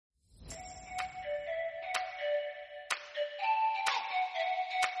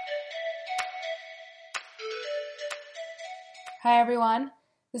Hi everyone.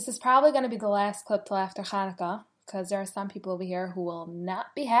 This is probably going to be the last clip till after Hanukkah because there are some people over here who will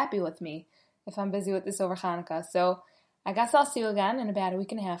not be happy with me if I'm busy with this over Hanukkah. So I guess I'll see you again in about a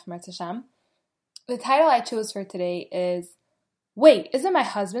week and a half, Mirz Hashem. The title I chose for today is, Wait, isn't my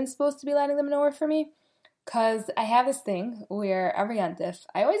husband supposed to be lighting the menorah for me? Because I have this thing where every Yantif,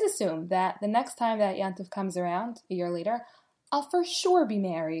 I always assume that the next time that Yantif comes around, a year later, I'll for sure be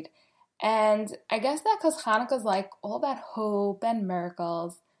married. And I guess that because Hanukkah's like all about hope and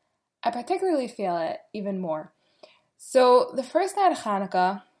miracles, I particularly feel it even more. So the first night of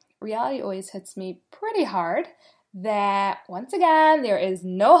Hanukkah, reality always hits me pretty hard that once again, there is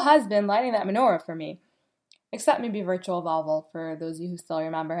no husband lighting that menorah for me. Except maybe Virtual Volvo, for those of you who still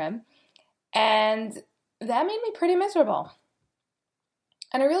remember him. And that made me pretty miserable.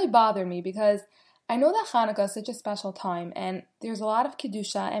 And it really bothered me because I know that Hanukkah is such a special time and there's a lot of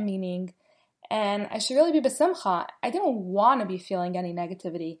Kedusha and meaning, and I should really be besimcha. I didn't want to be feeling any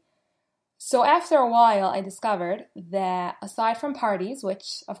negativity. So after a while, I discovered that aside from parties,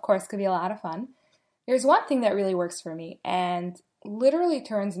 which of course could be a lot of fun, there's one thing that really works for me and literally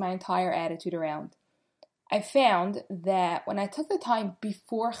turns my entire attitude around. I found that when I took the time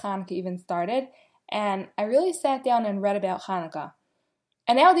before Hanukkah even started, and I really sat down and read about Hanukkah,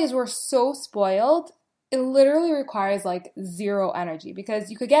 and nowadays we're so spoiled, it literally requires like zero energy because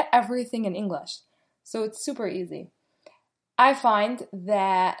you could get everything in English. So it's super easy. I find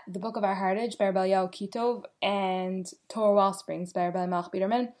that the Book of Our Heritage by Rabbi Yaakov Kitov and Torah Wellsprings by Rabbi Malach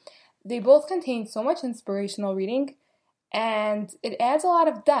Biderman, they both contain so much inspirational reading, and it adds a lot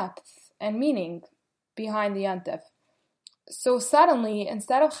of depth and meaning behind the Yontif. So suddenly,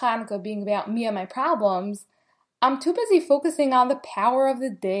 instead of Hanukkah being about me and my problems, I'm too busy focusing on the power of the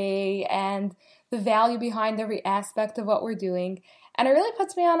day and the value behind every aspect of what we're doing, and it really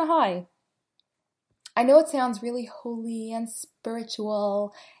puts me on a high. I know it sounds really holy and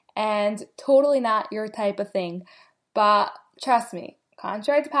spiritual and totally not your type of thing, but trust me,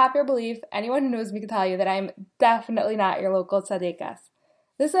 contrary to popular belief, anyone who knows me can tell you that I'm definitely not your local tzaddikas.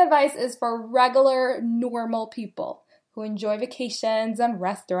 This advice is for regular, normal people who enjoy vacations and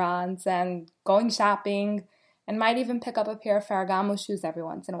restaurants and going shopping and might even pick up a pair of Ferragamo shoes every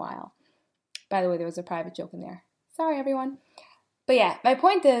once in a while. By the way, there was a private joke in there. Sorry, everyone. But yeah, my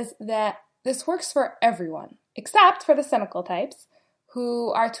point is that this works for everyone, except for the cynical types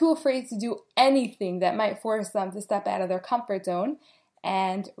who are too afraid to do anything that might force them to step out of their comfort zone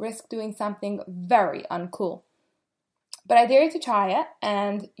and risk doing something very uncool. But I dare you to try it,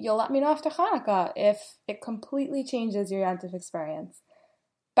 and you'll let me know after Hanukkah if it completely changes your Yantif experience.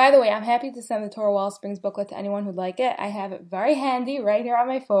 By the way, I'm happy to send the Torah Wellsprings booklet to anyone who'd like it. I have it very handy right here on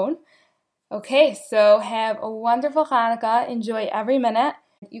my phone. Okay, so have a wonderful Hanukkah. Enjoy every minute.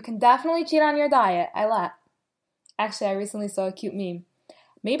 You can definitely cheat on your diet. Actually, I recently saw a cute meme.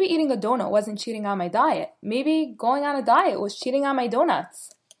 Maybe eating a donut wasn't cheating on my diet. Maybe going on a diet was cheating on my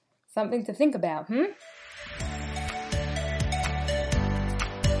donuts. Something to think about,